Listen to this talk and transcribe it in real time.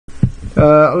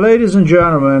Ladies and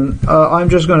gentlemen, I'm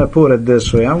just going to put it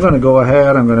this way. I'm going to go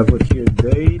ahead, I'm going to put here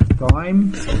date,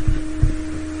 time.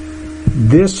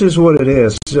 This is what it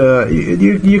is.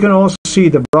 You can also see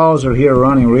the browser here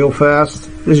running real fast.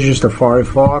 This is just a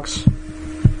Firefox.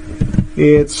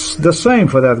 It's the same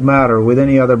for that matter with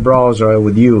any other browser I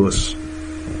would use.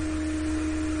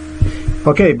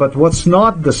 Okay, but what's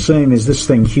not the same is this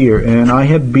thing here, and I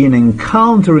have been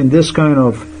encountering this kind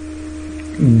of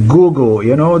Google.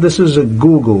 You know, this is a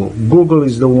Google. Google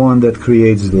is the one that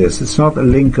creates this. It's not a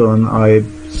Lincoln. I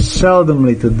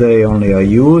seldomly today only I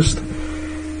used.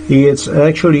 It's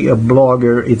actually a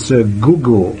blogger. It's a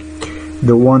Google,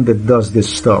 the one that does this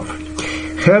stuff.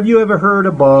 Have you ever heard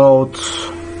about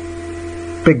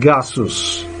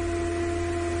Pegasus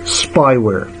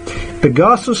spyware?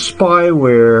 Pegasus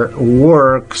spyware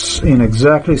works in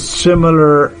exactly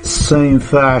similar, same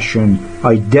fashion,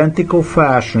 identical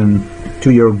fashion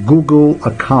to your Google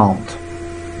account.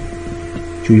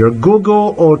 To your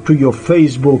Google or to your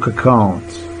Facebook account.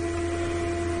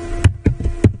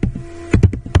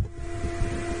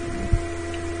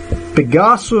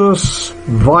 Pegasus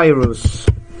virus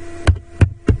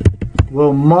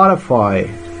will modify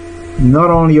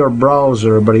not only your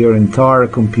browser but your entire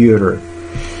computer.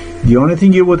 The only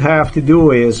thing you would have to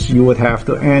do is you would have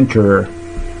to enter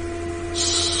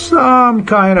some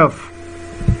kind of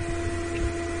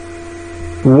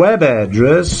web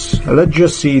address. Let's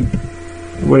just see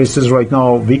where it says right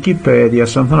now, Wikipedia,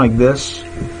 something like this.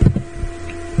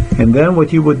 And then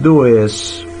what you would do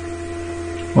is,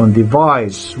 on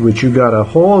device which you got a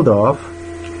hold of,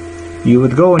 you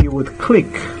would go and you would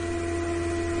click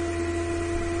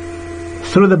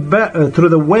through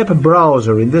the web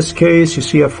browser. In this case, you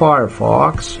see a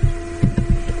Firefox.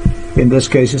 In this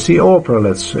case, you see Opera,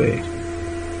 let's say.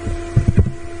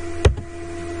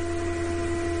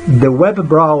 The web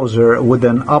browser would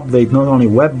then update not only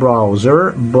web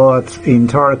browser, but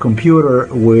entire computer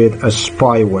with a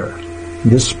spyware.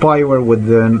 This spyware would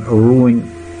then rule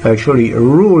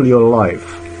your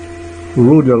life.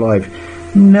 Rule your life.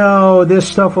 No, this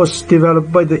stuff was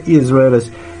developed by the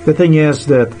Israelis. The thing is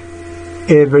that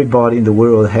everybody in the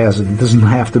world has it. It doesn't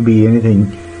have to be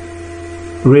anything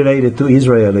related to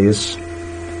Israelis.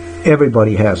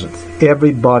 Everybody has it.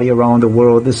 Everybody around the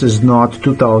world. This is not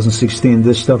 2016.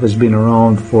 This stuff has been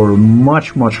around for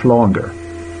much, much longer.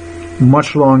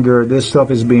 Much longer. This stuff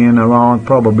has been around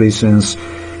probably since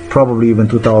even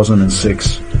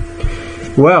 2006.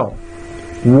 Well,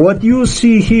 what you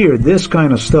see here, this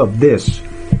kind of stuff, this,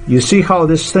 you see how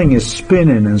this thing is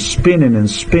spinning and spinning and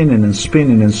spinning and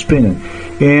spinning and spinning.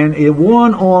 And it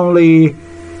won't only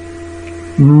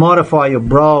modify your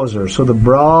browser, so the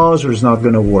browser is not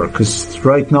going to work, because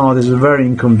right now this is very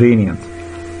inconvenient.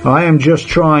 I am just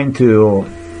trying to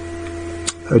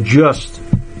adjust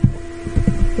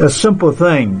a simple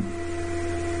thing,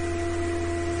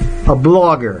 a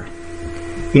blogger.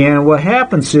 And what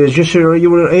happens is, just so you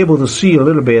were able to see a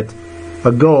little bit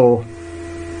ago,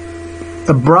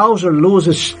 a browser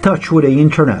loses touch with the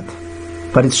internet.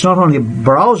 But it's not only a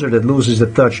browser that loses the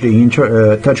touch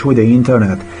with the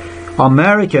internet.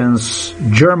 Americans,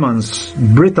 Germans,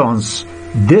 Britons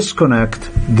disconnect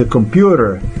the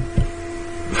computer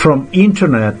from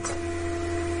internet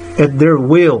at their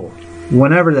will,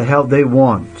 whenever the hell they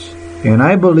want. And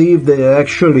I believe they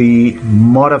actually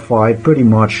modified pretty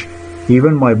much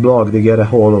even my blog to get a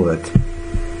hold of it.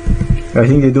 I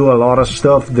think they do a lot of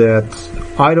stuff that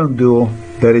I don't do,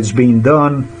 that it's being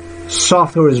done.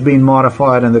 Software is being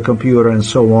modified in the computer and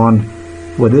so on.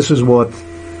 Well, this is what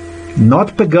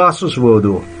not Pegasus will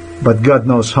do, but God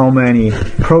knows how many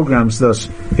programs does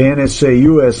NSA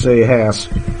USA has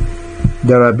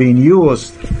that are being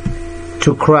used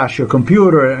to crash your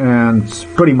computer and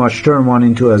pretty much turn one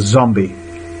into a zombie.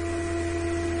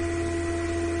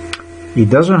 It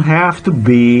doesn't have to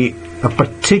be a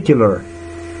particular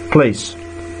place.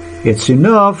 It's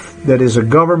enough that is a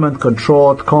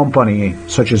government-controlled company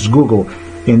such as Google.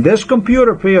 In this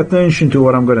computer, pay attention to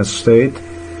what I'm going to state.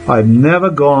 I've never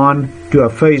gone to a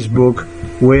Facebook,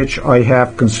 which I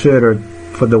have considered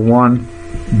for the one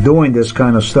doing this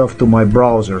kind of stuff to my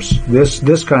browsers.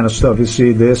 This kind of stuff, you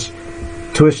see this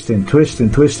twisting,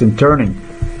 turning,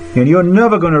 and you're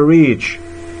never going to reach.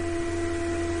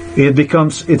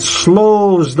 It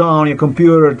slows down your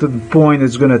computer to the point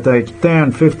it's going to take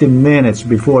 10-15 minutes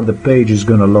before the page is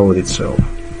going to load itself.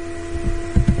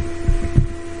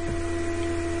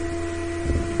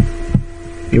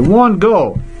 It won't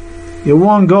go. It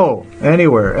won't go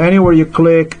anywhere. Anywhere you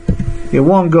click, it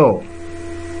won't go.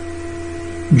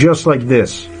 Just like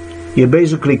this. it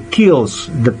basically kills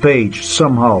the page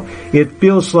somehow. It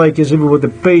feels like as if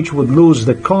the page would lose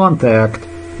the contact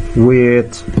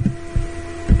with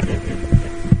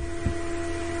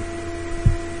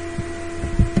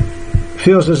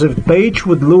feels as if the page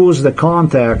would lose the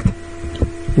contact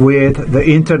with the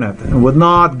internet and would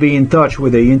not be in touch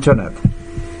with the internet.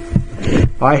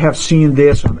 I have seen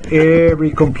this on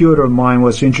every computer of mine.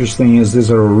 What's interesting is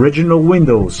these are original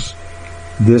Windows.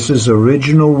 This is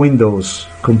original Windows.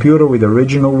 Computer with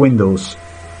original Windows.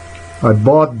 I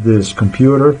bought this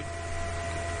computer.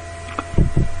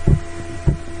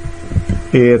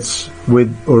 It's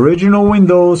with original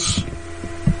Windows.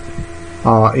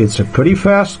 It's a pretty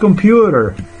fast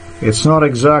computer. It's not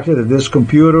exactly that this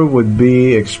computer would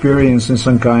be experiencing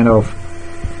some kind of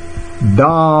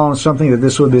down, something that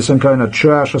this would be some kind of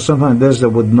trash or something like this that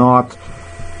would not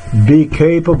be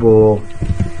capable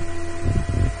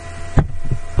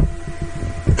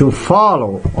to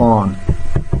follow on.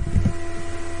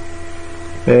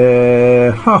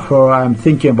 I'm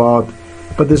thinking about,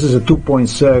 but this is a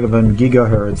 2.7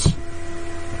 gigahertz,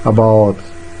 about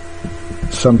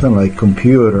something like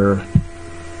computer.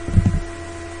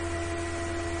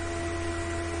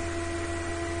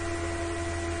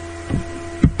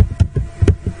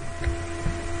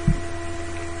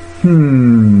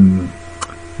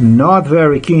 Not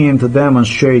very keen to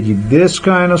demonstrate you this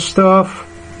kind of stuff.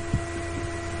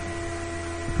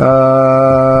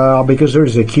 Because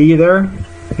there's a key there,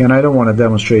 and I don't want to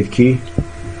demonstrate key.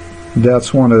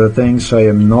 That's one of the things I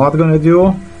am not going to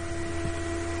do.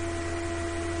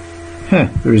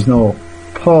 There is no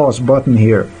pause button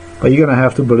here, but you're going to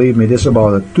have to believe me, this is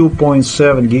about a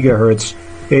 2.7 gigahertz,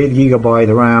 8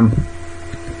 gigabyte RAM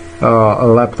a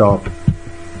laptop.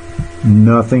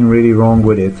 Nothing really wrong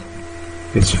with it.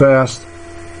 It's fast,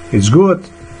 it's good.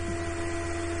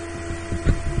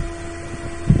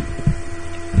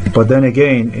 But then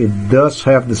again, it does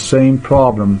have the same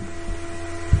problem.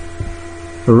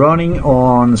 Running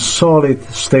on solid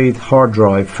state hard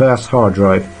drive, fast hard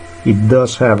drive, it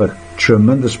does have a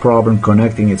tremendous problem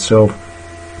connecting itself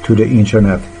to the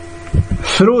internet.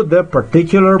 Through the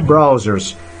particular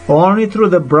browsers, only through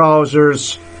the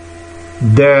browsers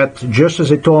that, just as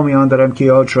they told me under MK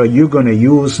Ultra, you're going to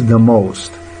use the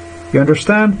most. You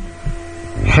understand?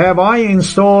 Have I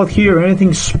installed here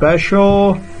anything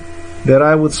special that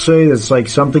I would say that's like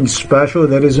something special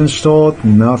that is installed?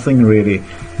 Nothing really.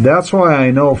 That's why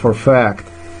I know for a fact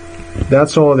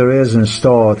that's all there is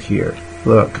installed here.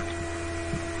 Look,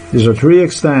 these are 3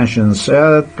 extensions: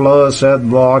 Edit Plus,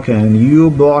 AdBlock, and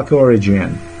uBlock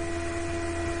Origin.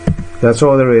 That's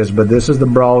all there is, but this is the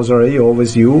browser I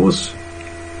always use,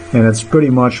 and it's pretty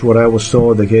much what I was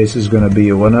told the case is going to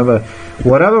be. Whatever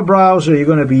browser you're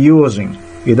going to be using,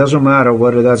 it doesn't matter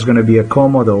whether that's going to be a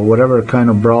Commodore, whatever kind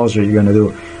of browser you're going to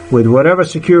do, with whatever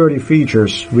security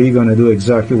features, we're going to do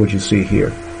exactly what you see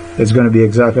here. It's going to be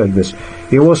exactly like this.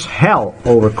 It was hell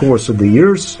over the course of the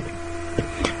years.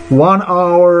 1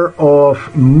 hour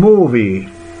of movie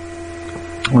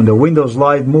on the Windows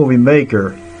Live Movie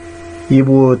Maker, it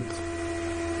would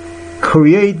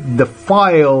create the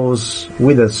files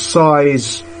with a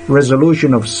size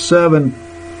resolution of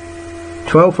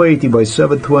 1280 by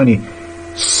 720,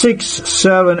 6,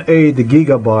 7, 8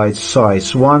 gigabytes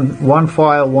size. One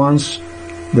file once.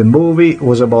 The movie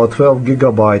was about 12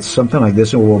 gigabytes, something like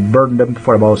this, and we'll burn them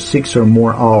for about 6 or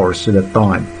more hours at a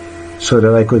time, so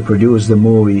that I could produce the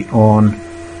movie on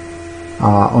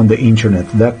the internet.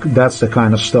 That's the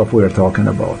kind of stuff we're talking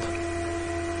about.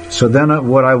 So then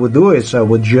what I would do is I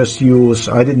would just use,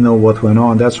 I didn't know what went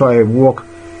on, that's why I walk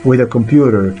with a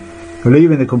computer,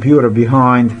 leaving the computer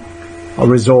behind,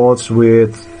 results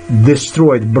with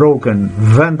destroyed, broken,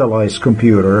 vandalized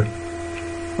computer.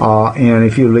 And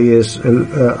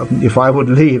if I would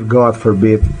leave, God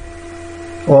forbid,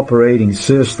 operating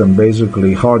system,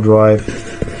 basically hard drive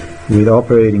with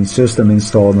operating system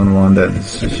installed on one, then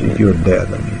you're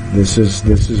dead. I mean, this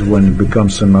is when it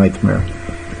becomes a nightmare.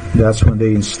 That's when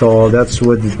they install. That's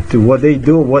what they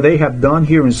do. What they have done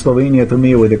here in Slovenia to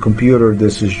me with the computer.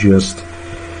 This is just.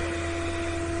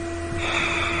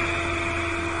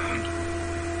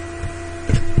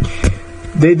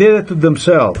 They did it to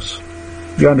themselves.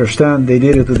 You understand? They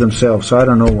did it to themselves. I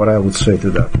don't know what I would say to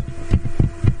that.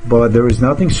 But there is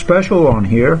nothing special on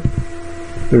here.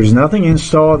 There's nothing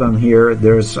installed on here.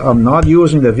 I'm not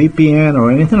using the VPN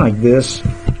or anything like this.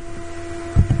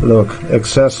 Look,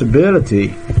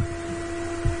 accessibility.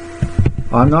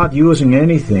 I'm not using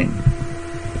anything.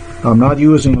 I'm not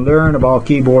using learn about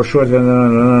keyboard shortcut.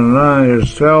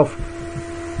 There's 12.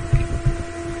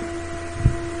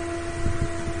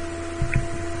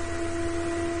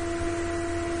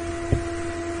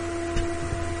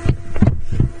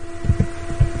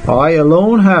 I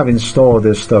alone have installed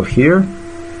this stuff here.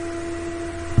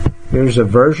 Here's a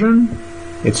version.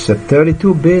 It's a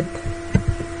 32-bit.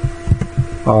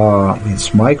 It's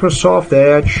Microsoft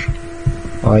Edge.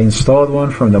 I installed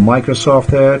one from the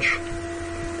Microsoft Edge.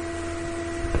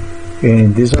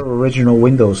 And these are original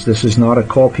Windows. This is not a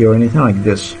copy or anything like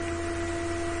this.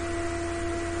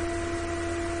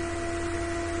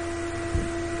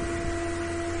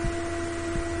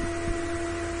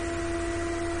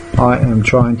 I am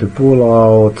trying to pull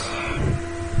out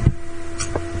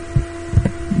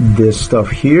this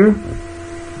stuff here.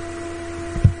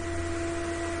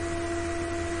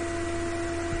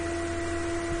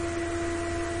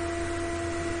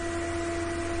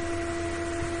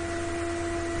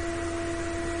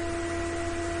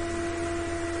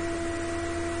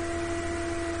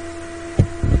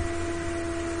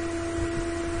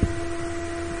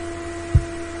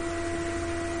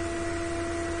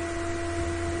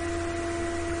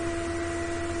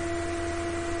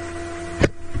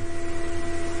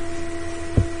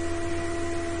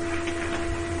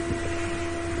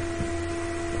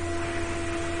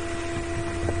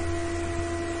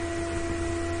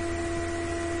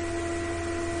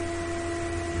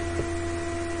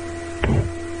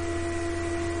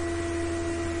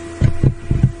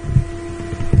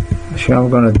 What I'm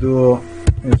gonna do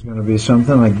is gonna be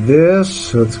something like this.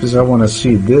 So it's because I want to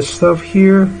see this stuff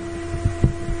here.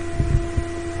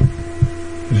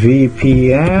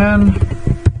 VPN,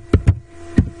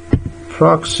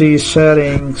 proxy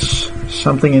settings,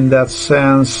 something in that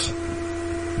sense.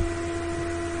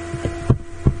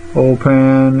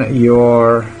 Open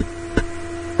your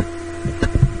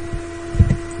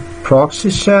proxy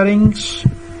settings,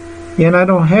 and I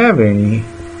don't have any.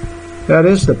 That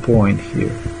is the point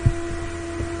here.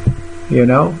 You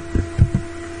know,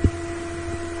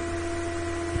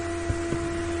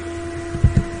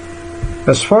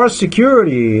 as far as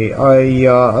security, I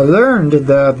learned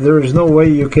that there is no way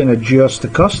you can adjust the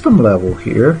custom level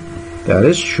here. That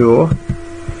is true.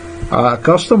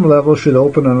 Custom level should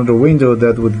open another window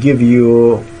that would give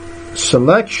you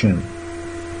selection.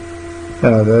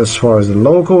 As far as the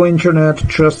local internet,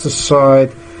 trusted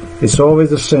site, it's always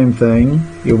the same thing.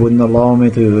 You wouldn't allow me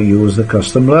to use the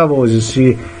custom level. As you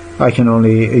see, I can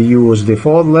only use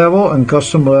default level, and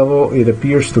custom level, it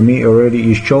appears to me, already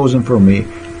is chosen for me,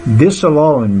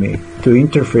 disallowing me to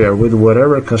interfere with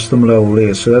whatever custom level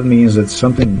is. So that means that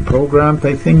something programmed,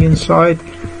 I think, inside.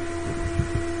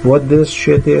 What this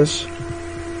shit is,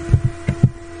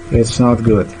 it's not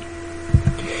good.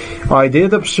 I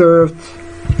did observe,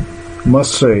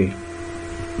 must say,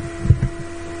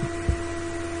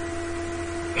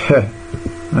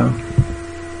 no.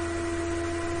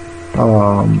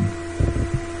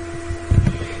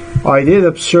 I did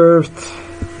observe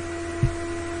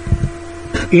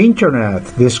internet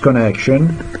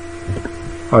disconnection.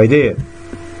 I did.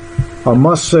 I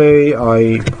must say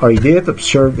I did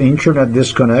observe internet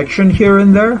disconnection here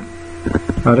and there.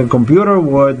 And the computer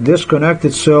would disconnect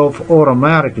itself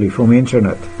automatically from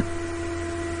internet.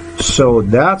 So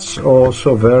that's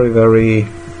also very, very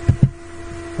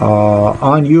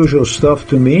unusual stuff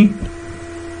to me.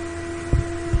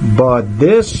 But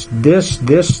this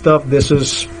stuff, this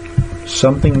is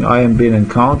something I have been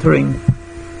encountering.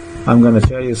 I'm going to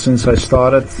tell you, since I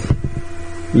started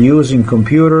using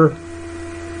computer.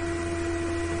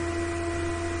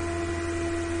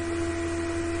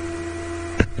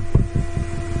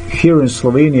 Here in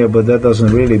Slovenia, but that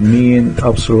doesn't really mean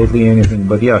absolutely anything.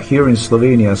 But yeah, here in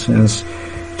Slovenia since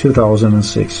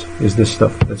 2006 is this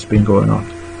stuff that's been going on.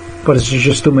 But it's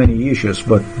just too many issues.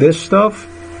 But this stuff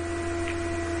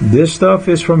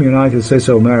is from United States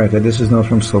of America. This is not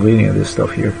from Slovenia, this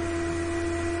stuff here.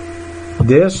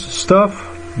 This stuff,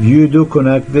 you do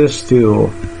connect this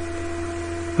to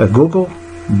a Google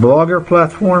Blogger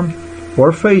platform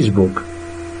or Facebook.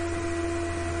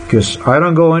 Because I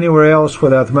don't go anywhere else for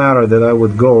that matter that I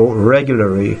would go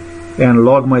regularly and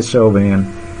log myself in.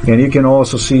 And you can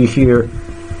also see here,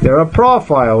 there are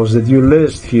profiles that you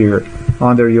list here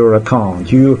under your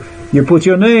account. You put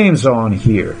your names on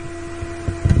here.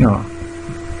 You know,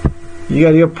 you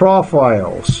got your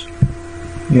profiles.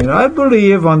 You know, I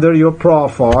believe under your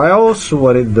profiles,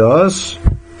 what it does,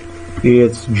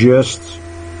 it just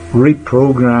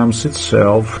reprograms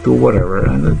itself to whatever.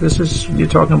 And this is, you're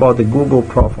talking about the Google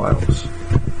profiles.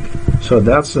 So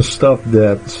that's the stuff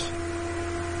that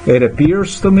it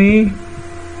appears to me.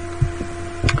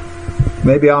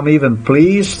 Maybe I'm even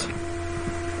pleased.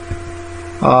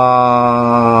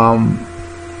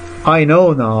 I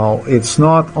know now it's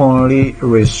not only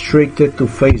restricted to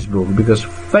Facebook, because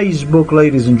Facebook,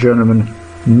 ladies and gentlemen,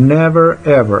 never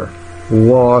ever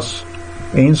was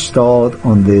installed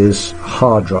on this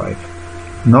hard drive.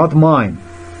 Not mine.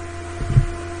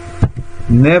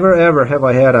 Never ever have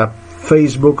I had a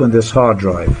Facebook on this hard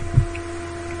drive.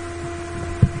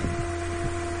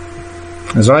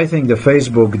 As I think the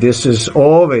Facebook, this is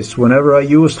always, whenever I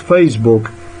used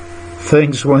Facebook,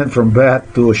 things went from bad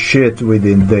to shit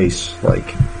within days.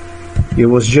 Like, it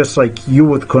was just like you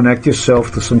would connect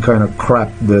yourself to some kind of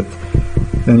crap that,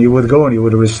 then you would go and you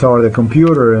would restart the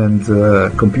computer and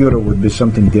the computer would be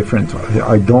something different.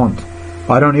 I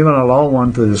don't even allow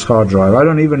one to this hard drive. I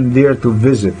don't even dare to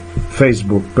visit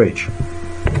Facebook page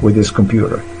with this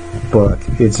computer. But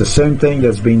it's the same thing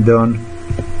that's been done,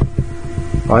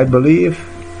 I believe,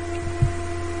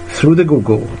 through the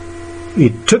Google.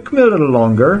 It took me a little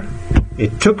longer.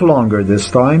 It took longer this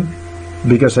time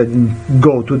because I didn't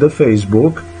go to the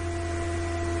Facebook.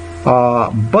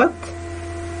 But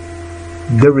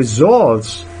the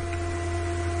results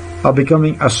are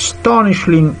becoming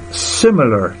astonishingly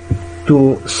similar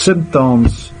to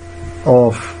symptoms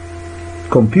of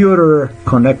computer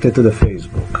connected to the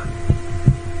Facebook.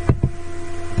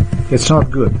 It's not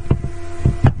good.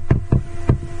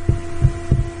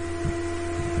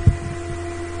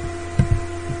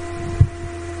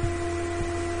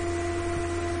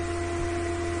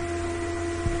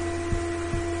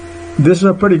 This is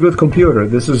a pretty good computer.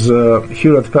 This is a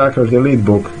Hewlett-Packard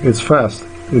EliteBook. It's fast.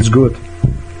 It's good.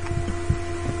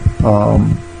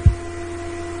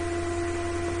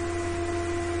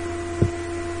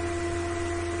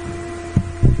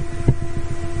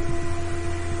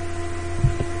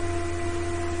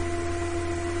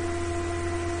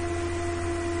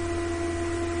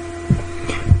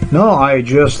 No, I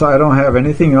don't have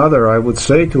anything other. I would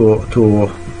say I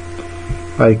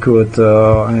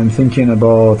am thinking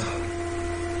about.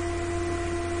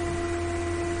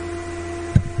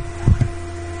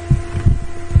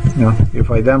 If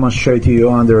I demonstrate to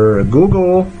you under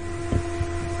Google,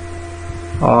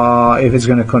 if it's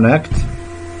going to connect,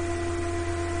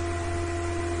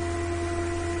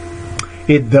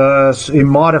 it does. It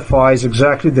modifies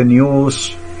exactly the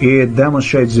news. It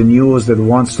demonstrates the news that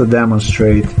wants to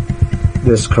demonstrate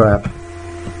this crap.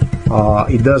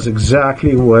 It does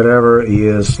exactly whatever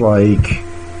is like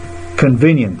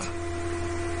convenient.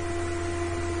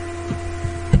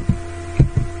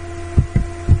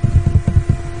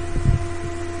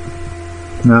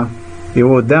 Now, it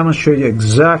will demonstrate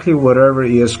exactly whatever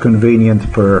is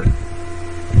convenient per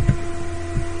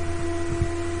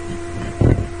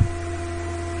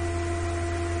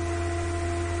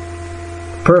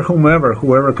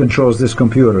whoever controls this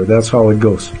computer. That's how it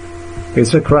goes.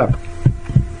 It's a crap.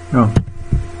 No.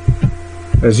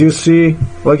 As you see,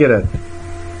 look at it.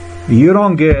 You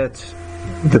don't get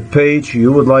the page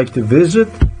you would like to visit.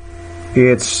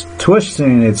 It's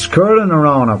twisting, it's curling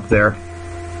around up there.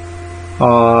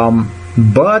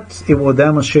 But it will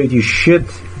demonstrate you shit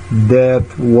that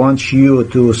wants you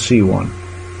to see one.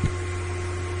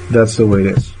 That's the way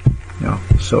it is. Yeah.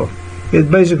 So it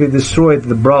basically destroyed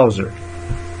the browser.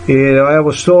 I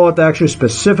was told actually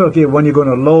specifically when you're going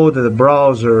to load the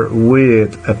browser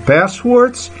with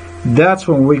passwords, that's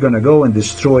when we're going to go and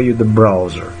destroy the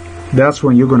browser. That's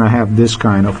when you're going to have this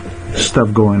kind of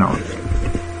stuff going on.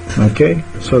 Okay?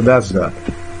 So that's that.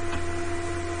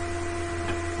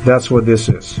 That's what this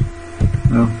is.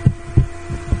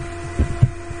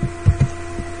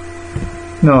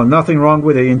 No, nothing wrong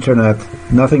with the internet.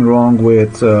 Nothing wrong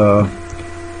with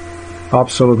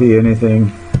absolutely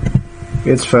anything.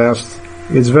 It's fast.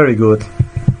 It's very good.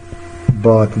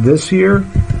 But this here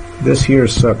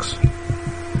sucks.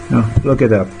 Look at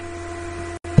that.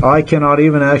 I cannot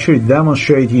even actually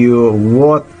demonstrate you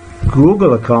what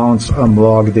Google accounts I'm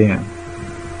logged in.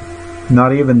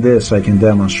 Not even this I can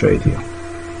demonstrate you.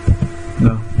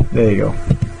 No, there you go.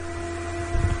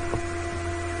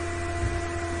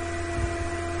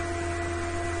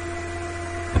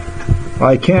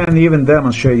 I can't even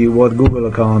demonstrate you what Google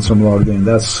accounts I'm logged in.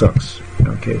 That sucks.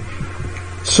 Okay.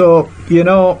 So,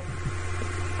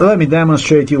 let me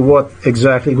demonstrate you what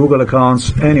exactly Google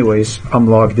accounts, anyways, I'm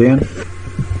logged in.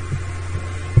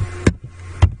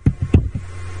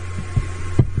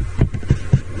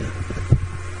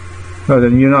 No,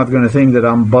 then you're not going to think that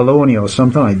I'm baloney or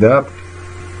something like that.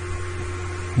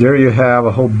 There you have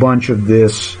a whole bunch of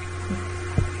this.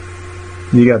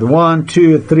 You got 1,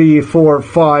 2, 3, 4,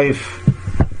 5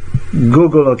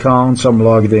 Google accounts I'm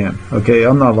logged in. Okay,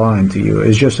 I'm not lying to you.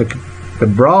 It's just a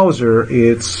browser.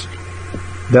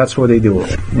 That's what they do,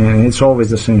 and it's always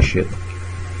the same shit.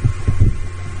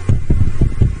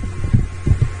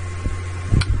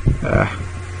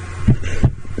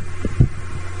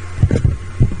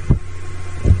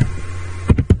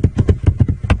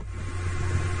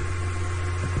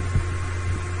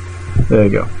 There you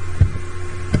go.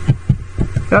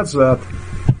 That's that.